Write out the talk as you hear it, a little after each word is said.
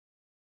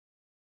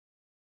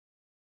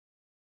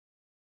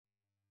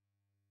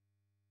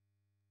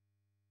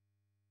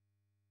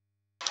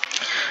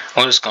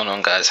What is going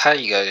on, guys? How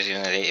you guys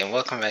doing today? And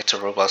welcome back to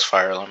Roblox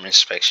Fire Alarm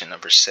Inspection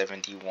number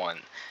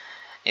 71.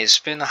 It's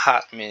been a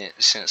hot minute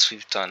since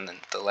we've done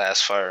the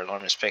last fire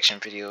alarm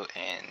inspection video,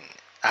 and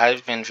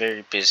I've been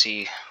very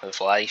busy with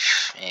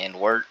life and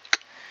work.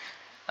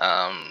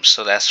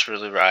 So that's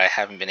really why I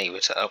haven't been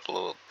able to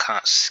upload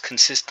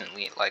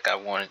consistently like I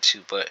wanted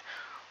to. But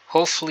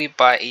hopefully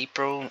by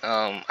April,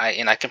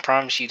 I can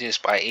promise you this: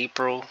 by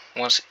April,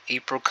 once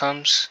April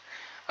comes,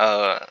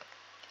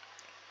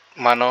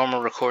 my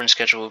normal recording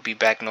schedule will be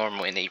back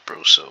normal in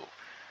April. So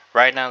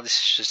right now this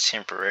is just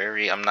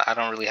temporary. I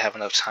don't really have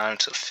enough time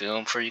to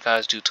film for you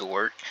guys due to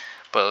work.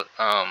 But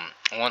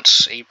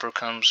once April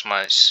comes,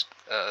 my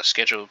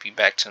schedule will be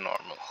back to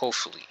normal,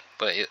 hopefully.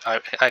 But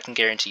I can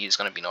guarantee you it's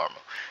gonna be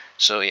normal.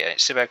 So yeah,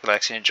 sit back,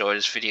 relax, and enjoy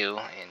this video.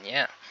 And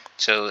yeah,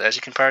 so as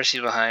you can probably see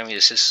behind me,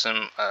 the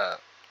system,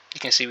 you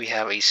can see we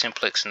have a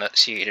simplex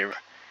enunciator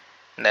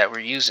that we're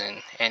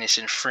using, and it's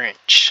in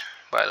French,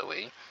 by the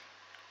way.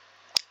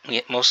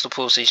 Most of the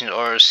pull stations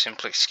are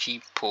simplex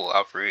key pull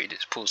operated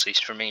pull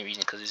stations for main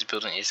reason because this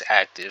building is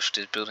active.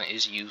 This building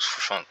is used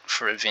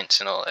for events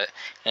and all that,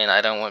 and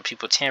I don't want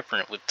people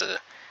tampering with the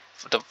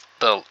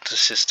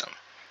system.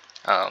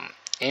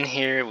 In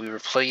here it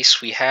went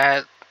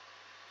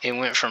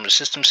from a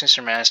system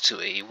sensor mask to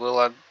a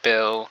Willock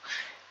bell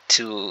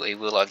to a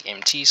Willock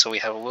MT. So we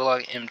have a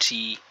Willock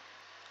MT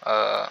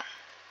on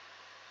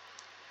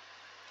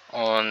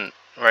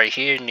right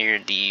here near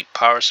the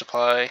power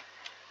supply.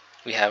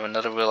 We have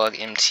another Willock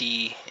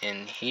MT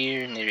in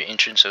here near the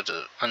entrance of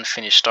the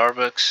unfinished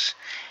Starbucks,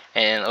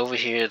 and over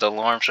here the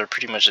alarms are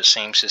pretty much the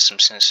same system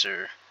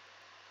sensor.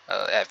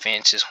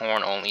 Advances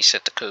horn only,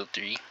 set to code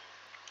 3.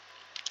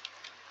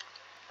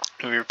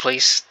 We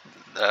replaced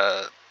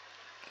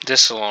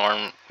this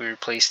alarm. We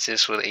replaced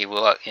this with a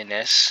Willock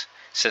NS,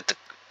 set to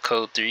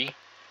code 3.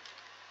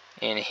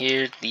 And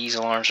here these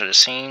alarms are the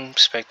same.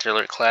 Spectre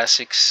Alert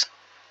Classics,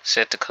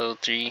 set to code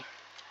 3.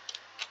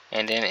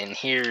 And then in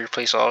here,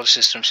 replace all the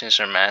system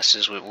sensor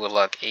masses with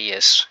Willock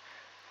AS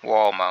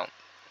wall mount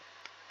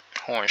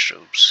horn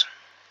strobes.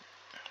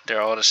 They're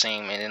all the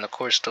same. And then of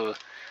course the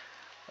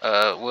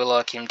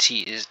Willock MT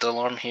is the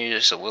alarm here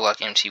is a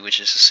Willock MT, which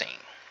is the same.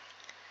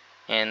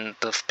 And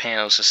the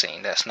panel is the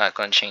same. That's not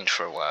going to change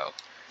for a while.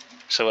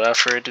 So without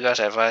further ado, guys,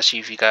 I advise you,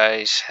 if you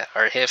guys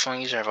are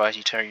headphone users, I advise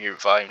you turn your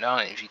volume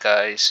down. And if you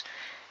guys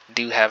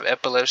do have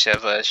epilepsy, I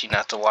advise you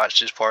not to watch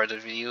this part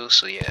of the video.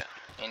 So yeah.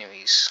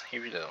 Anyways,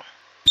 here we go.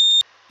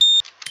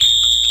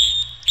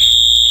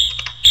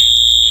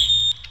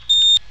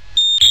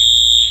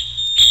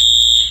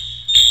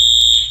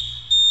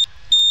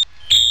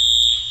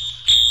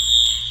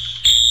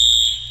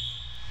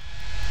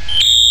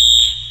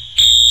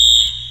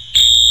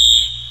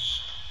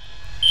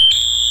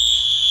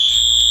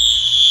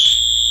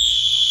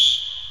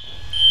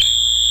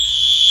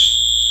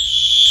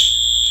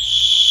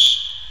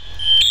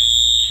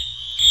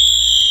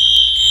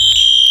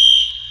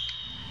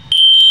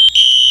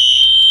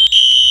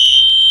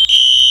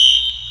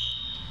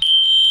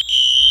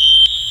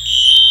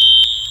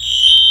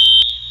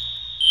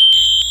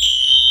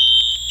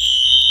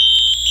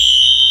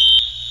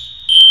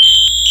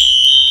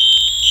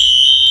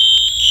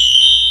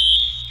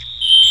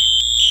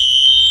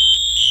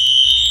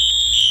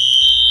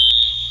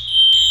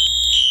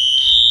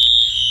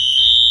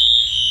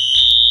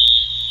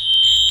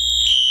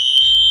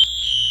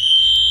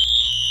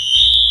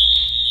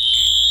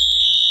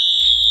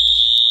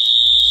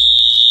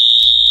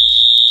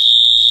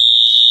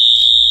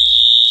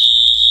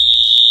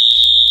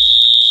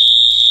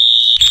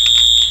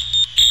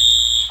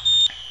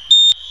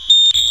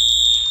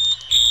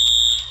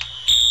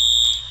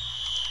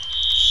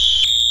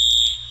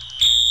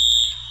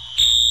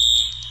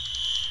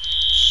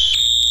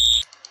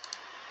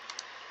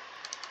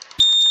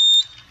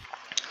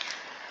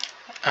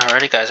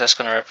 Alrighty, guys, that's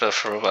going to wrap it up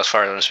for Roblox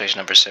Fire Alarm Inspection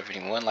number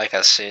 71. Like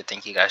I said,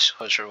 thank you guys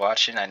so much for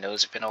watching. I know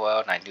it's been a while,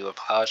 and I do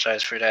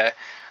apologize for that.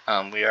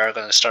 We are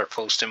going to start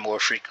posting more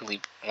frequently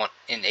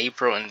in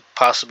April, and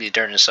possibly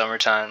during the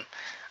summertime.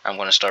 I'm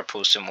going to start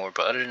posting more.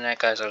 But other than that,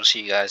 guys, I will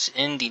see you guys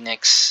in the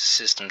next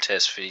system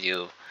test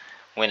video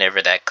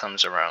whenever that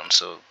comes around.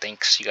 So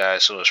thanks you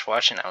guys so much for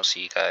watching. I'll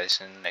see you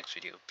guys in the next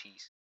video.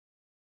 Peace.